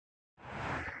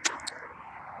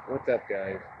What's up,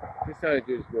 guys? Just thought I'd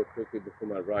do this real quickly before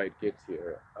my ride gets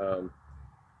here. But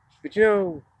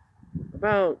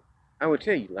about, I would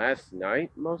say last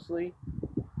night mostly,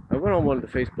 I went on one of the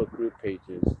Facebook group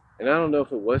pages, and I don't know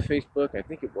if it was Facebook, I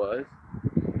think it was,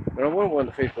 but I went on one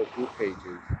of the Facebook group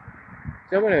pages.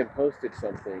 Someone had posted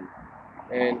something,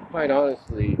 and quite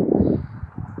honestly,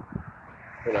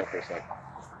 hold on for a second.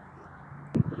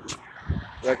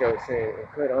 Like I was saying, and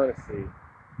quite honestly,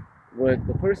 what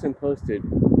the person posted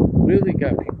really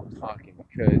got people talking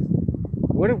because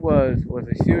what it was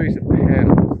a series of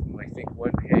panels, I think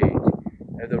one page, of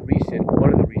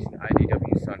one of the recent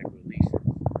IDW Sonic releases.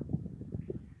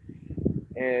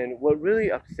 And what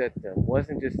really upset them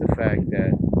wasn't just the fact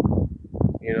that,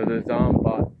 the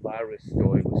Zombot virus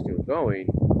story was still going,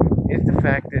 it's the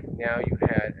fact that now you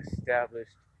had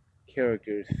established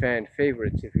characters, fan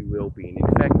favorites, if you will, being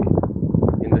infected.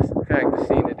 And the fact, the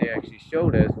scene that they actually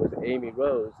showed us was Amy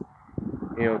Rose,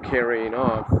 carrying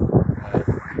off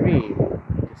Cream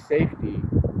to safety,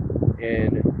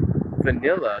 and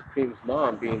Vanilla, Cream's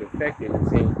mom, being infected and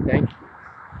saying thank you.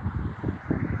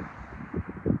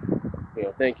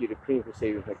 Thank you to Cream for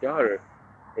saving her daughter.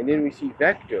 And then we see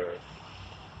Vector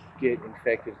get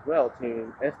infected as well,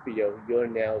 telling SBO, you're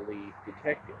now lead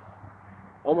detective.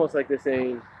 Almost like they're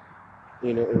saying,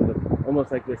 it was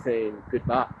almost like they're saying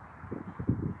goodbye.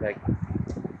 Like,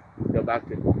 they're about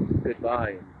to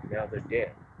goodbye, and now they're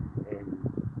dead. And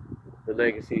the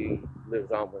legacy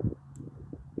lives on with,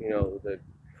 the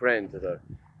friends of the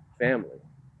family,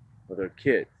 or their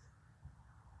kids.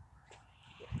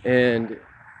 And,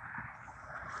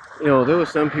 there were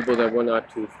some people that were not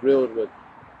too thrilled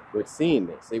with seeing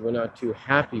this. They were not too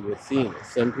happy with seeing this.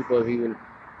 Some people have even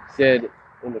said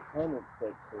in the comment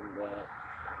section that,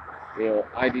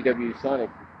 IDW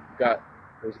Sonic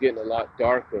was getting a lot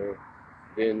darker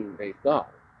than they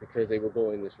thought because they were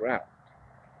going this route.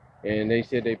 And they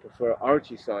said they prefer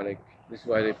Archie Sonic. This is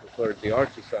why they preferred the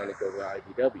Archie Sonic over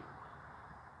IDW.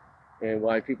 And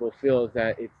why people feel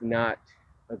that it's not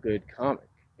a good comic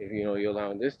if you're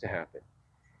allowing this to happen.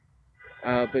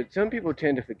 But some people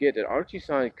tend to forget that Archie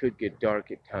Sonic could get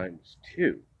dark at times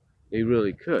too. They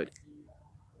really could.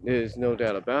 There's no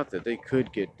doubt about that. They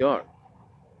could get dark.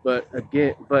 But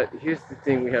here's the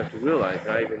thing we have to realize,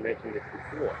 and I even mentioned this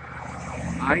before.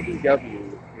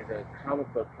 IDW is a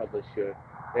comic book publisher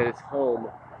that is home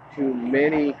to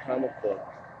many comic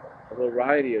books, a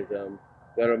variety of them,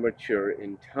 that are mature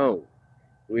in tone.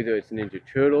 Whether it's Ninja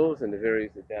Turtles and the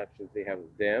various adaptations they have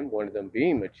of them, one of them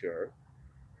being mature,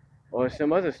 or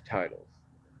some other titles.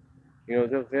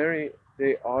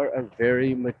 They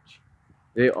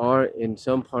are in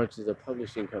some parts of the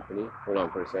publishing company. Hold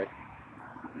on for a sec.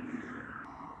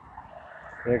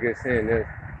 Like I was saying,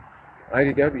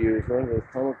 IDW is one of those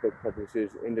comic book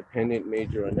publishers, independent,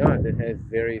 major or not, that has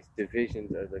various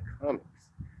divisions of the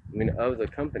of the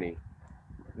company,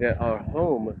 that are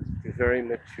home to very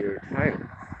mature titles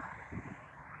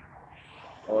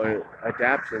or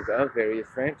adaptations of various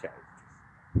franchises.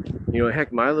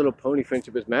 Heck, My Little Pony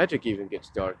Friendship is Magic even gets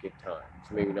dark at times.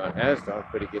 Maybe not as dark,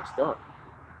 but it gets dark.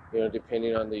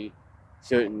 Depending on the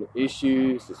certain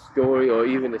issues, the story, or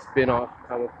even the spin-off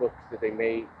comic books that they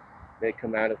made that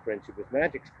come out of Friendship is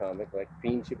Magic's comic, like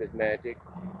Fiendship is Magic,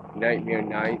 Nightmare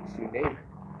Nights, you name it.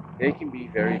 They can be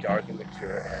very dark and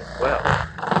mature as well.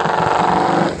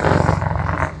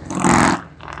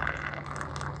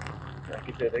 Like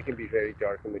I said, they can be very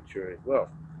dark and mature as well.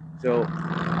 So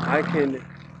I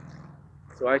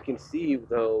can see,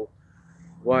 though,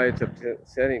 why it's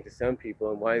upsetting to some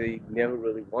people and why they never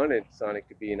really wanted Sonic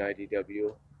to be in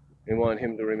IDW and want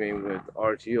him to remain with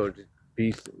Archie or just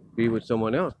be with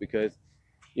someone else, because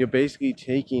you're basically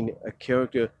taking a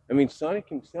character. I mean, Sonic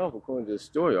himself, according to the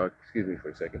story arc, excuse me for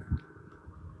a second.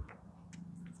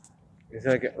 It's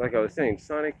like I was saying,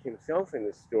 Sonic himself in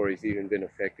the story's even been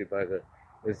affected by the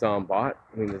Zombot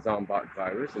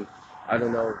virus, and I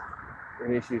don't know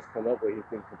when issues come up where he's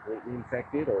been completely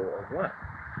infected or what.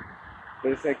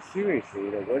 But it's like,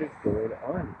 seriously, what is going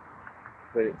on?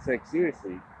 But it's like,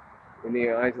 seriously, in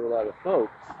the eyes of a lot of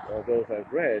folks, or those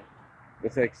I've read,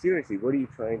 it's like, seriously, what are you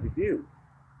trying to do?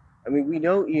 I mean, we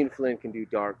know Ian Flynn can do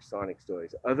dark Sonic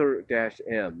stories. Other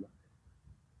M,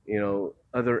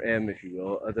 Other M, if you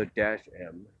will, Other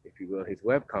M, if you will, his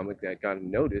webcomic that got him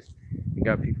noticed and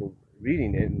got people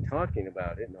reading it and talking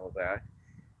about it and all that,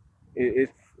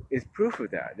 it's proof of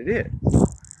that. It is.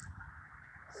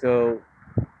 So,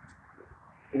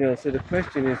 so the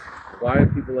question is, why are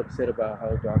people upset about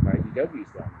how dark IDW's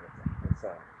gotten with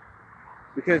Sonic?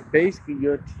 Because basically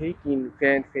you're taking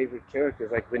fan favorite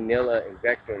characters like Vanilla and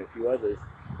Vector and a few others,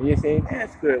 and you're saying,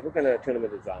 that's good, we're going to turn them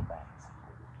into Zombots.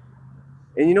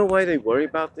 And you know why they worry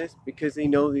about this? Because they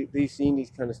know they've seen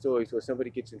these kind of stories where somebody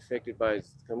gets infected by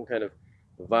some kind of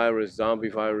virus, zombie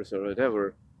virus, or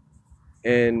whatever,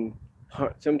 and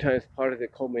sometimes part of the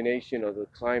culmination or the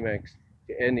climax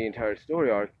to end the entire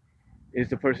story arc is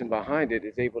the person behind it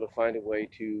is able to find a way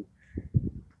to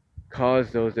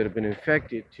cause those that have been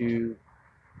infected to,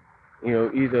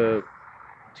 either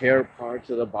tear parts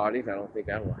of the bodies. I don't think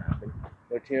that will happen.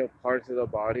 Or tear parts of the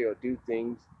body or do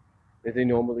things that they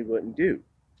normally wouldn't do.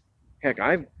 Heck,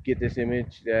 I get this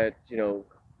image that,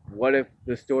 what if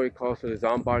the story calls for the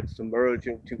Zombots to merge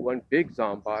into one big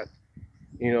Zombot,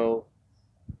 you know,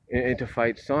 and to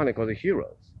fight Sonic or the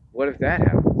heroes? What if that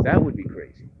happens? That would be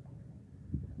crazy.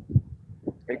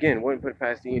 Again, wouldn't put it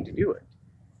past Ian to do it.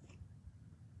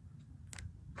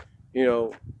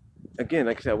 Again,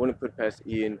 like I said, I wouldn't put it past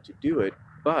Ian to do it,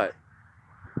 but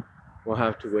we'll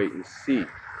have to wait and see.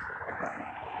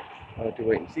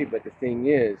 But the thing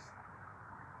is,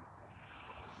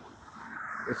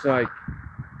 it's like,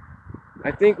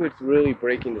 I think what's really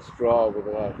breaking the straw with a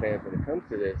lot of fans when it comes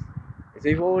to this is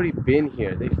they've already been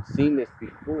here. They've seen this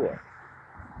before.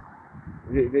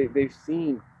 They've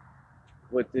seen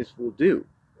what this will do,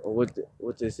 or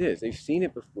what this is. They've seen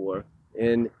it before,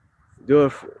 and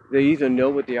they either know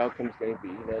what the outcome is going to be.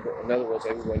 In other words,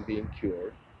 everyone being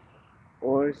cured,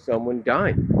 or someone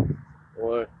dying,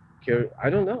 or I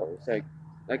don't know. It's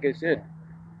like I said,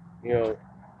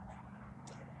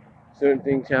 certain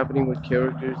things happening with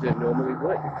characters that normally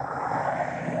wouldn't.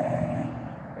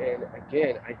 And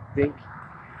again, I think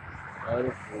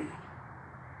honestly,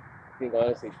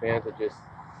 fans are just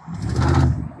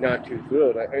not too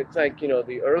thrilled. It's like,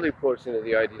 the early portion of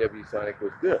the IDW Sonic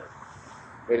was good.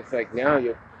 But it's like now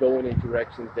you're going in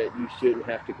directions that you shouldn't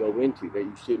have to go into, that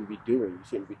you shouldn't be doing, you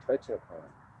shouldn't be touching upon.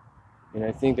 And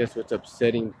I think that's what's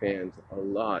upsetting fans a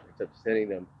lot. It's upsetting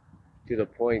them to the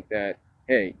point that,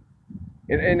 hey,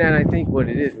 and I think what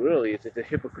it is really is it's a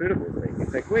hypocritical thing.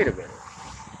 It's like, wait a minute.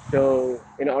 So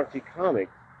in Archie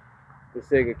comics, the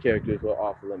Sega characters were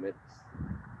off limits,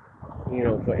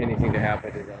 for anything to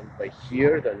happen to them. But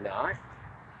here they're not.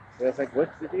 And it's like,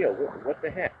 what's the deal? What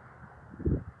the heck?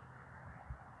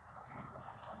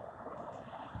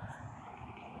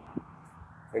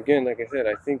 Again, like I said,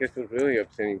 I think that's what's really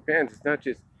upsetting fans. It's not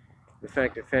just the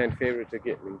fact that fan favorites are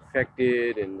getting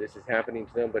infected and this is happening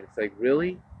to them, but it's like,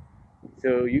 really?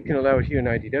 So you can allow it here in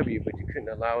IDW, but you couldn't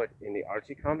allow it in the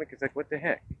Archie comic? It's like, what the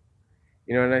heck?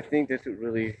 And I think that's what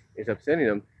really is upsetting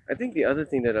them. I think the other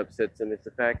thing that upsets them is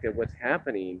the fact that what's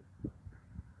happening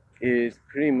is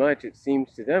pretty much, it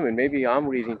seems to them, and maybe I'm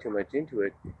reading too much into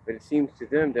it, but it seems to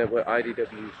them that what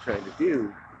IDW is trying to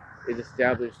do is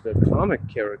establish the comic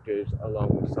characters along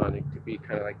with Sonic to be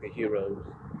kind of like the heroes,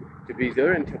 to be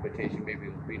their interpretation, maybe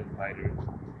the freedom fighters,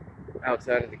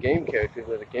 outside of the game characters,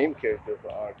 where the game characters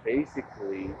are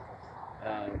basically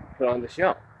put on the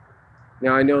shelf.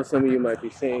 Now, I know some of you might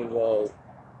be saying, well,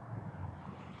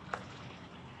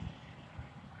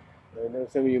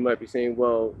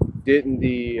 didn't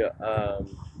the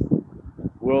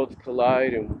Worlds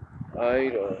Collide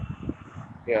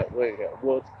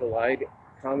Worlds Collide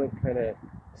comic kind of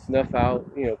snuff out,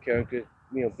 characters,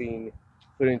 being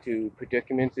put into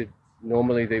predicaments that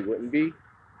normally they wouldn't be?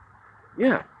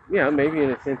 Yeah, maybe in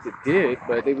a sense it did,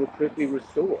 but they were quickly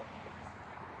restored.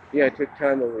 Yeah, it took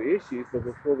time over issues, but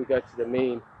before we got to the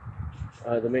main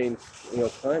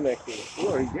climax of the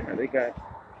story, yeah, they got,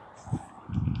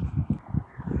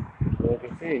 like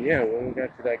I'm saying, yeah, when we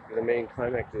got to the main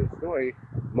climax of the story,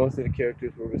 most of the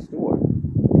characters were restored.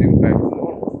 They were back to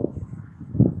normal.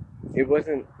 It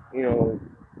wasn't,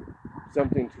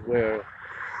 something to where,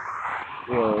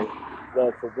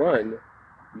 well, for one,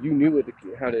 you knew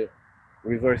how to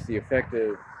reverse the effect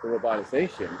of the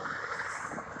robotization.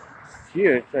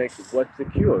 Here, it's like, what's the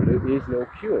cure? There is no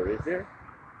cure, is there?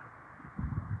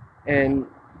 And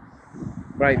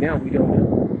right now, we don't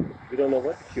know. We don't know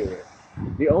what the cure is.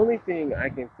 The only thing I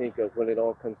can think of when it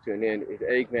all comes to an end is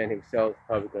Eggman himself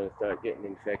probably going to start getting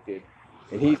infected,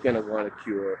 and he's going to want a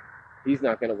cure. He's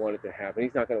not going to want it to happen.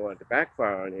 He's not going to want it to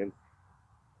backfire on him.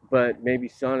 But maybe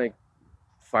Sonic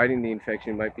fighting the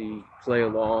infection might be play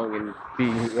along and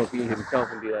being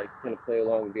himself and be like, kind of play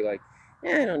along and be like,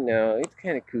 I don't know, it's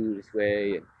kind of cool this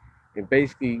way, and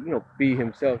basically, be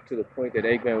himself to the point that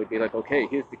Eggman would be like, okay,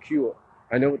 here's the cure.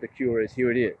 I know what the cure is. Here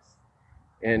it is.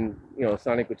 And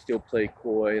Sonic would still play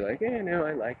coy, like, no,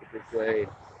 I like it this way,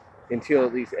 until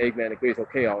at least Eggman agrees,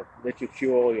 okay, I'll let you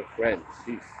cure all your friends.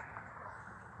 Jeez.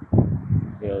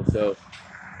 So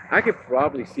I could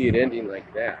probably see it ending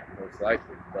like that, most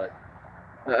likely. But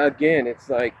again, it's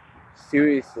like,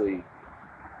 seriously,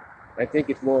 I think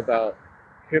it's more about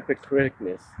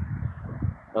hypocriticness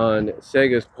on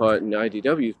Sega's part and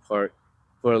IDW's part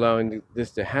for allowing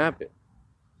this to happen.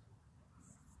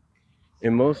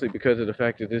 And mostly because of the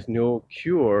fact that there's no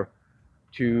cure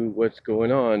to what's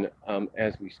going on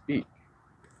as we speak.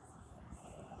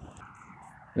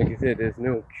 Like I said, there's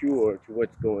no cure to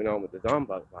what's going on with the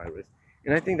Zombots virus.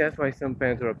 And I think that's why some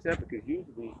fans are upset, because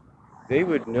usually they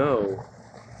would know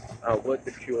what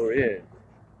the cure is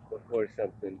before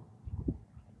something,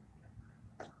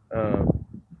 um,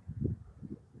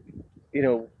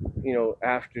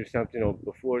 after something or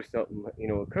before something,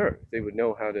 occurs. They would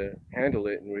know how to handle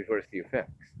it and reverse the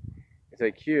effects. It's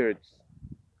like here, it's,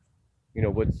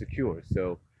 what's the cure?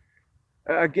 So,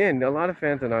 again, a lot of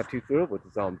fans are not too thrilled with the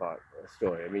Zombot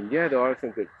story. I mean, yeah, there are some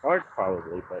good parts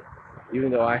probably, but even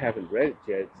though I haven't read it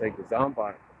yet, it's like the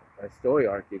Zombot story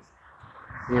arc is,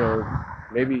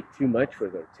 maybe too much for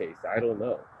their taste. I don't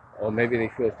know. Or maybe they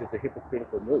feel it's just a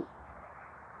hypocritical move.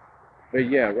 But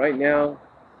yeah, right now,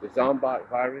 the Zombot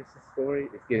virus story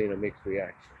is getting a mixed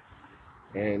reaction.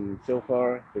 And so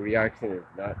far, the reaction is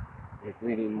not, it's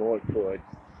leaning more towards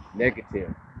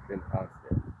negative than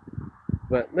positive.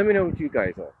 But let me know what you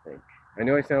guys all think. I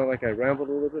know I sound like I rambled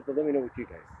a little bit, but let me know what you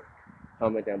guys think.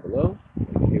 Comment down below.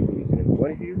 Let me hear from each and every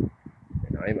one of you.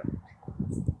 And I'm out.